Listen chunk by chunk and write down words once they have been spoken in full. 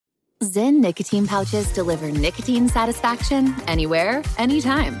Zyn nicotine pouches deliver nicotine satisfaction anywhere,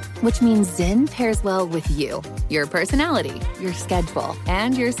 anytime, which means Zyn pairs well with you, your personality, your schedule,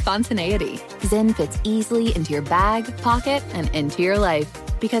 and your spontaneity. Zyn fits easily into your bag, pocket, and into your life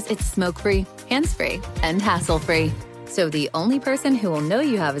because it's smoke-free, hands-free, and hassle-free. So the only person who will know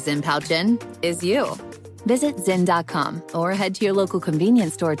you have a Zyn pouch in is you. Visit Zyn.com or head to your local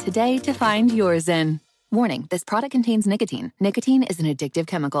convenience store today to find your Zyn. Warning, this product contains nicotine. Nicotine is an addictive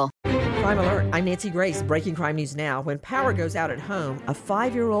chemical. Crime Alert, I'm Nancy Grace. Breaking crime news now. When power goes out at home, a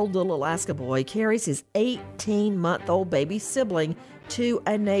 5-year-old little Alaska boy carries his 18-month-old baby sibling to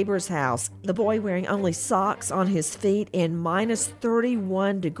a neighbor's house. The boy wearing only socks on his feet in minus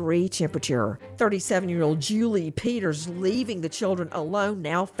 31-degree temperature. 37-year-old Julie Peters leaving the children alone,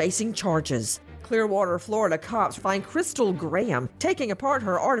 now facing charges. Clearwater, Florida cops find Crystal Graham taking apart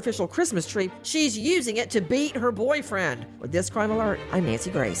her artificial Christmas tree. She's using it to beat her boyfriend. With this Crime Alert, I'm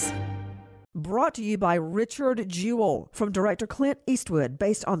Nancy Grace. Brought to you by Richard Jewell from director Clint Eastwood,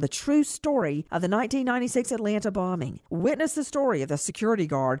 based on the true story of the 1996 Atlanta bombing. Witness the story of the security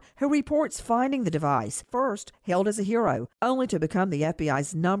guard who reports finding the device, first hailed as a hero, only to become the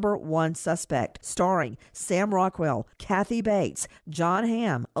FBI's #1 suspect. Starring Sam Rockwell, Kathy Bates, John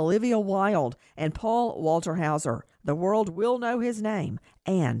Hamm, Olivia Wilde, and Paul Walter Hauser. The world will know his name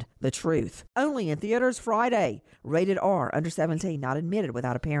and the truth. Only in theaters Friday. Rated R, under 17, not admitted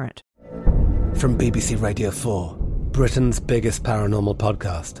without a parent. From BBC Radio 4, Britain's biggest paranormal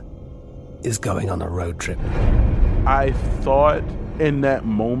podcast is going on a road trip. I thought in that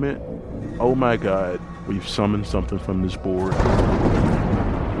moment, oh my God, we've summoned something from this board.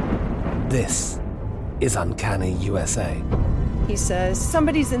 This is Uncanny USA. He says,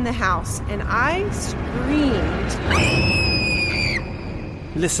 somebody's in the house, and I screamed.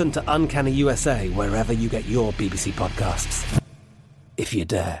 Listen to Uncanny USA wherever you get your BBC podcasts, if you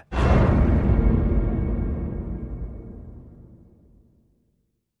dare.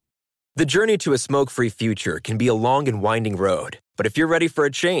 The journey to a smoke-free future can be a long and winding road. But if you're ready for a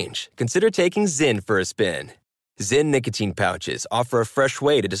change, consider taking Zyn for a spin. Zyn nicotine pouches offer a fresh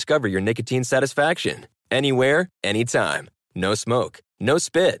way to discover your nicotine satisfaction. Anywhere, anytime. No smoke, no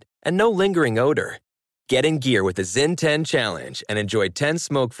spit, and no lingering odor. Get in gear with the Zyn 10 Challenge and enjoy 10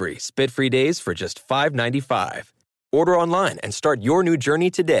 smoke-free, spit-free days for just $5.95. Order online and start your new journey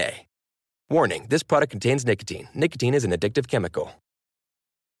today. Warning, this product contains nicotine. Nicotine is an addictive chemical.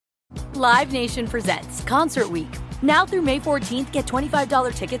 Live Nation presents Concert Week. Now through May 14th, get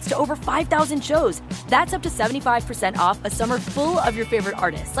 $25 tickets to over 5,000 shows. That's up to 75% off a summer full of your favorite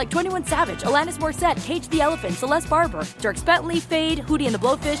artists like 21 Savage, Alanis Morissette, Cage the Elephant, Celeste Barber, Dierks Bentley, Fade, Hootie and the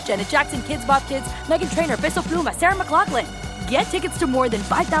Blowfish, Janet Jackson, Kids Bop Kids, Meghan Trainor, Peso Pluma, Sarah McLachlan. Get tickets to more than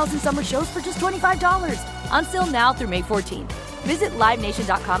 5,000 summer shows for just $25. Until now through May 14th. Visit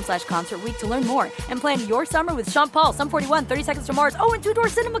LiveNation.com/Concert Week to learn more and plan your summer with Sean Paul, Sum 41, 30 Seconds to Mars, and Two Door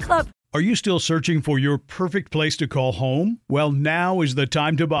Cinema Club. Are you still searching for your perfect place to call home? Well, now is the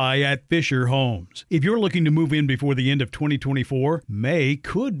time to buy at Fisher Homes. If you're looking to move in before the end of 2024, May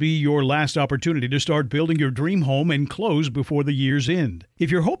could be your last opportunity to start building your dream home and close before the year's end.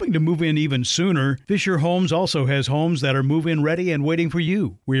 If you're hoping to move in even sooner, Fisher Homes also has homes that are move-in ready and waiting for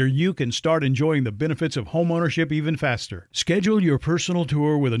you, where you can start enjoying the benefits of homeownership even faster. Schedule your personal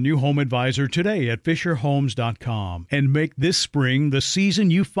tour with a new home advisor today at FisherHomes.com and make this spring the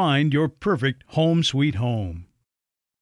season you find your perfect home sweet home.